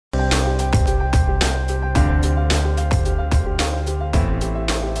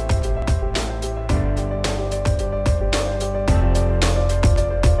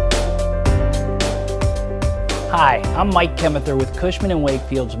I'm Mike Kemether with Cushman &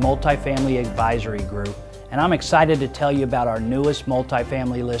 Wakefield's Multifamily Advisory Group, and I'm excited to tell you about our newest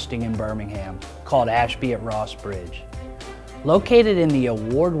multifamily listing in Birmingham called Ashby at Ross Bridge. Located in the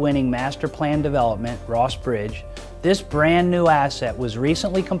award-winning master plan development, Ross Bridge, this brand new asset was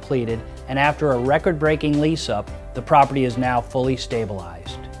recently completed, and after a record-breaking lease-up, the property is now fully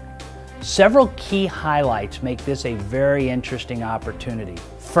stabilized. Several key highlights make this a very interesting opportunity.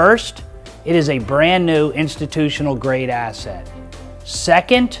 First, it is a brand new institutional grade asset.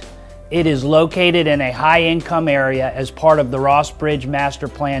 Second, it is located in a high income area as part of the Ross Bridge Master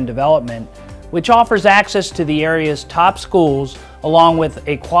Plan development, which offers access to the area's top schools along with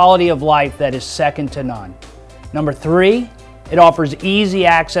a quality of life that is second to none. Number three, it offers easy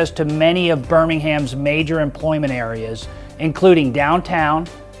access to many of Birmingham's major employment areas, including downtown,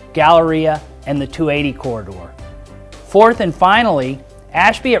 Galleria, and the 280 corridor. Fourth and finally,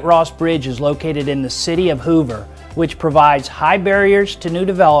 Ashby at Ross Bridge is located in the city of Hoover, which provides high barriers to new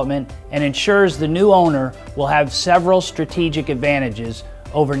development and ensures the new owner will have several strategic advantages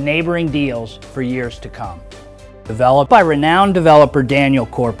over neighboring deals for years to come. Developed by renowned developer Daniel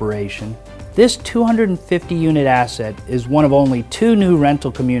Corporation, this 250-unit asset is one of only 2 new rental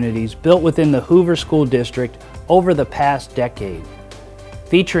communities built within the Hoover School District over the past decade.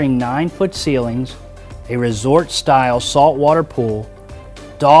 Featuring 9-foot ceilings, a resort-style saltwater pool,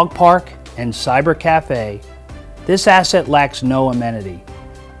 dog park, and cyber cafe, this asset lacks no amenity.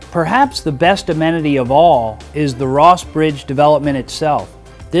 Perhaps the best amenity of all is the Ross Bridge development itself.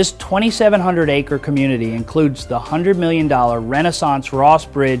 This 2,700-acre community includes the $100 million Renaissance Ross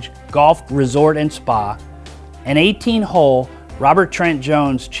Bridge Golf Resort and Spa, an 18-hole Robert Trent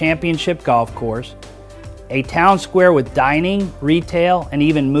Jones Championship golf course, a town square with dining, retail, and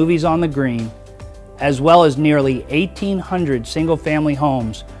even movies on the green, as well as nearly 1,800 single-family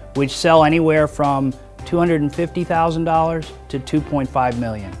homes which sell anywhere from $250,000 to $2.5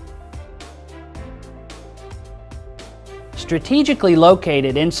 million. Strategically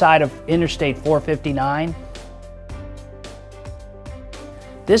located inside of Interstate 459,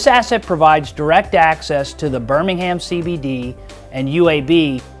 this asset provides direct access to the Birmingham CBD and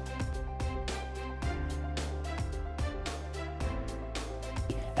UAB,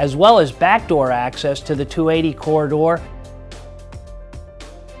 as well as backdoor access to the 280 corridor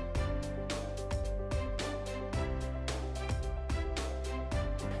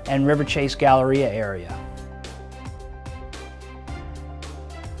and River Chase Galleria area.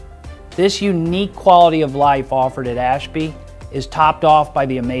 This unique quality of life offered at Ashby is topped off by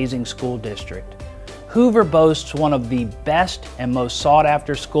the amazing school district. Hoover boasts one of the best and most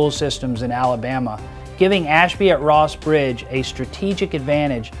sought-after school systems in Alabama, giving Ashby at Ross Bridge a strategic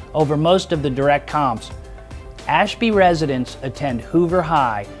advantage over most of the direct comps. Ashby residents attend Hoover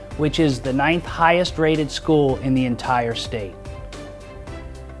High, which is the 9th highest rated school in the entire state.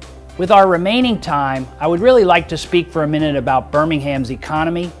 With our remaining time, I would really like to speak for a minute about Birmingham's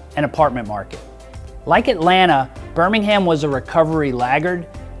economy and apartment market. Like Atlanta, Birmingham was a recovery laggard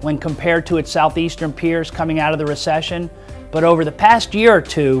when compared to its southeastern peers coming out of the recession, but over the past year or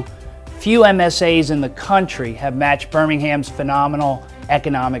two, few MSAs in the country have matched Birmingham's phenomenal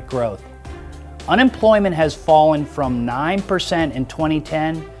economic growth. Unemployment has fallen from 9% in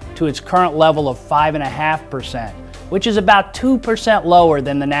 2010 to its current level of 5.5%, which is about 2% lower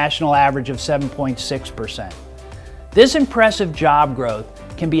than the national average of 7.6%. This impressive job growth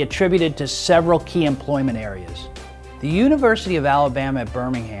can be attributed to several key employment areas. The University of Alabama at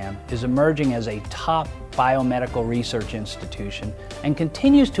Birmingham is emerging as a top biomedical research institution and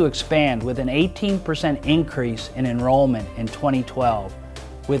continues to expand with an 18% increase in enrollment in 2012,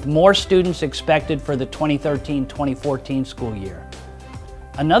 with more students expected for the 2013-2014 school year.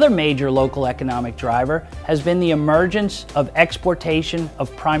 Another major local economic driver has been the emergence of exportation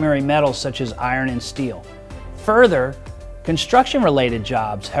of primary metals such as iron and steel. Further, construction-related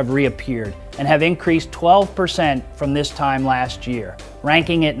jobs have reappeared and have increased 12% from this time last year,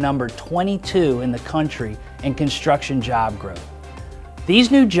 ranking at number 22 in the country in construction job growth. These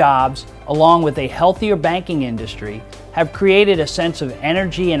new jobs, along with a healthier banking industry, have created a sense of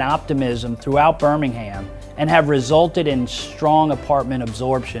energy and optimism throughout Birmingham and have resulted in strong apartment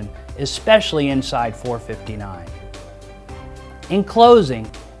absorption, especially inside 459. In closing,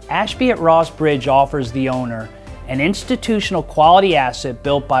 Ashby at Ross Bridge offers the owner an institutional quality asset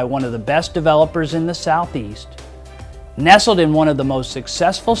built by one of the best developers in the Southeast, nestled in one of the most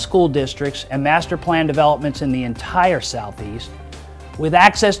successful school districts and master plan developments in the entire Southeast, with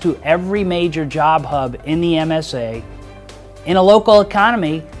access to every major job hub in the MSA, in a local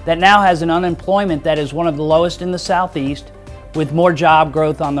economy that now has an unemployment that is one of the lowest in the Southeast, with more job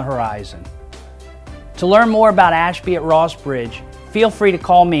growth on the horizon. To learn more about Ashby at Ross Bridge, feel free to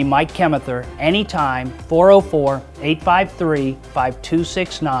call me, Mike Kemether, anytime,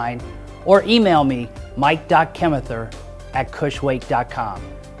 404-853-5269, or email me, mike.kemether@cushwake.com.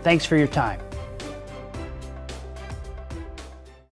 Thanks for your time.